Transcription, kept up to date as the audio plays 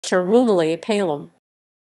Tirumalayapalem.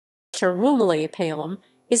 Tirumalayapalem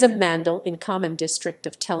is a mandal in Khammam district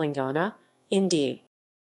of Telangana, India.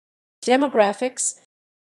 Demographics.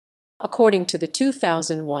 According to the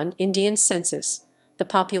 2001 Indian census, the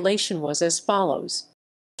population was as follows.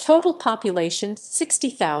 Total population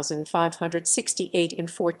 60,568 in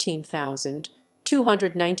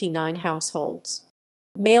 14,299 households.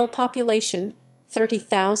 Male population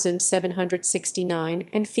 30,769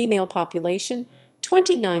 and female population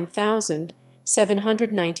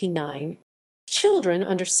 29,799. Children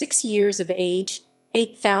under 6 years of age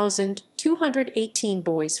 8,218,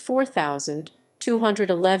 boys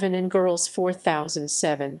 4,211 and girls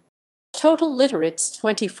 4,007. Total literates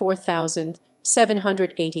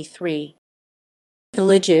 24,783.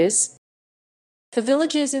 Villages. The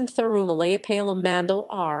villages in Tirumalayapalem mandal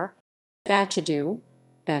are Bachadu,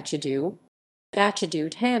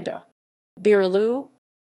 Tanda, Biralu,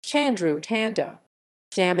 Chandru Tanda,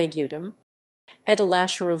 Damagudam,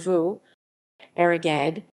 Edalasharavu,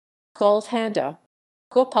 Aragad, Golthanda,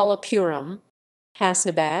 Gopalapuram,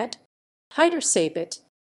 Hasnabad, Hyderabad,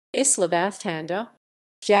 Islavastanda,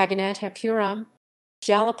 Jagannathpuram,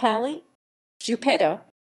 Jalapalli, Jupeta,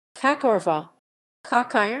 Kakorva,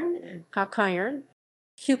 Kakayan,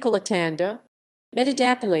 Hukalatanda,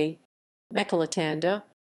 Medidapalli, Mekalatanda,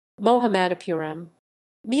 Mohammadapuram,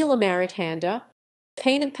 Milamaratanda,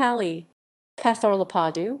 Painampalli,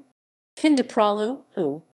 Patharlapadu, Pindapralu,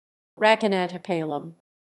 Raghunathapalam,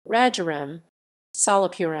 Rajaram,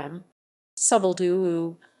 Salapuram,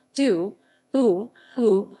 Subaldu,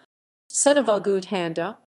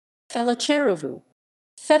 Sadavagudhanda, Thelacheruvu,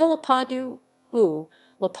 Thedalapadu,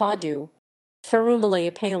 Lapadu,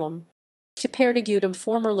 Tirumalayapalem, Chiperdagudam,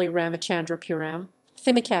 formerly Ramachandrapuram,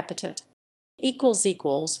 Thimakapatat.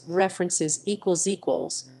 References